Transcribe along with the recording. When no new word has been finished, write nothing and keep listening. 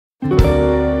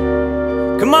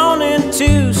Come on and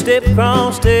two-step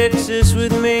across Texas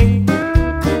with me.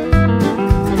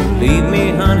 Believe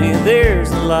me, honey,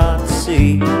 there's a lot to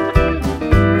see.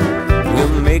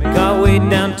 We'll make our way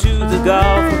down to the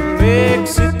Gulf of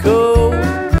Mexico.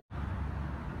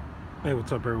 Hey,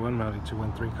 what's up everyone?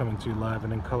 Magnolia213 coming to you live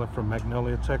and in color from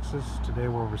Magnolia, Texas. Today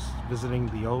we're visiting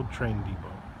the old train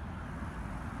depot.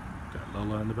 Got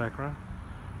Lola in the background.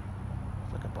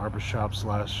 It's like a barbershop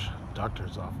slash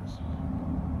doctor's office.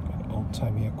 Got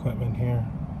old-timey equipment here.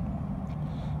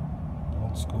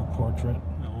 Old school portrait.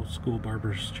 Old school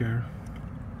barber's chair.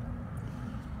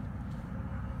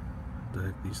 What the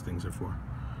heck these things are for?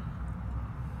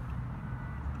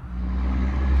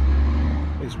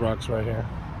 These rocks right here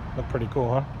look pretty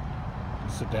cool, huh?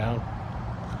 You sit down.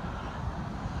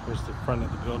 Here's the front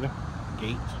of the building.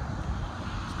 Gate.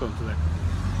 Let's go into there.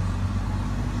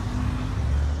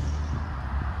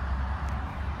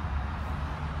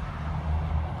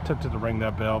 Tempted to ring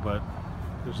that bell, but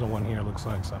there's no one here, looks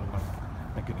like, so I don't want to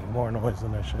make any more noise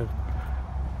than I should.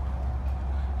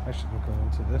 I should go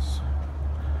into this.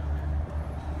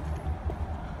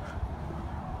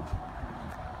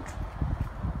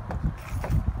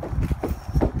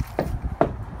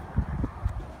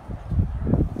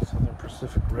 Southern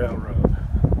Pacific Railroad.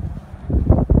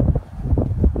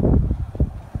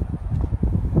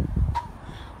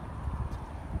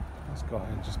 Let's go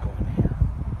ahead and just go in here.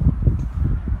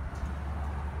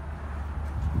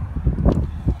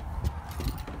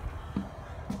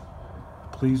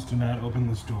 Please do not open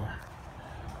this door.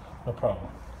 No problem.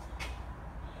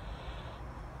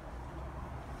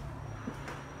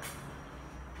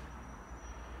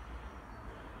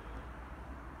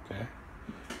 Okay.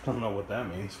 Don't know what that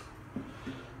means.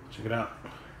 Check it out.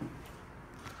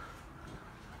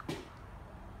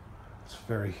 It's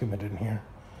very humid in here.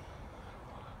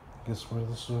 Guess where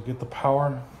this will get the power.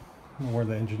 I don't know where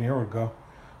the engineer would go.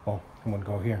 Well, he wouldn't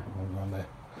go here. He would go on the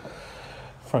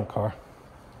front car.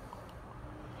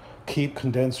 Keep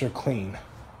condenser clean.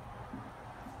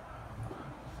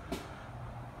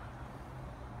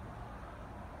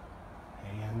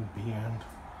 And beyond.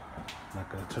 Not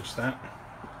gonna touch that.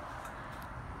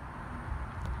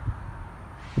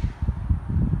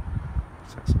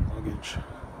 Looks like some luggage.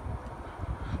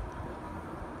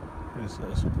 What is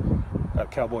this? Got a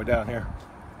cowboy down here.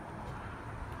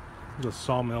 There's a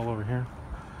sawmill over here.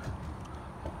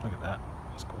 Look at that.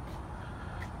 That's cool.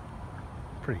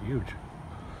 Pretty huge.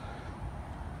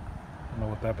 I don't know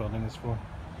what that building is for.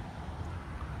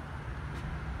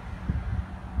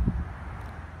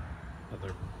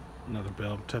 Another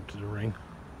bell tipped to the ring.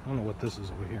 I don't know what this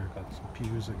is over here. Got some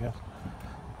pews, I guess.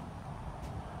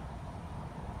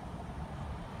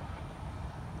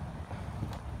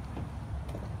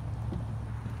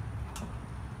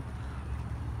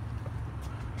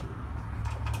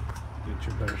 Get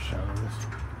you a better shot of this.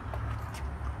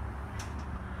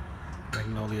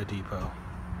 Magnolia Depot.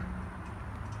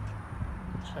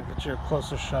 I'll get you a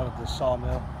closer shot of the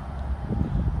sawmill.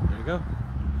 There you go.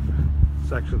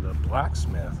 It's actually the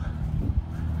blacksmith.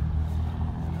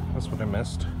 That's what I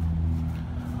missed.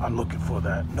 I'm looking for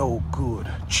that no good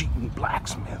cheating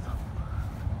blacksmith.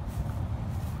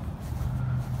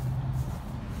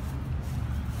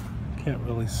 Can't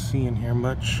really see in here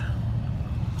much.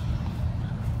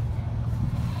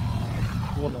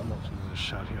 Cool. Not much of a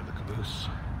shot here of the caboose.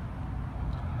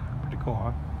 Pretty cool,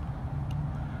 huh?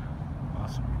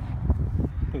 Awesome.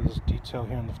 Look at this detail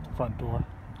here in the front door.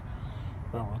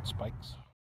 Railroad spikes.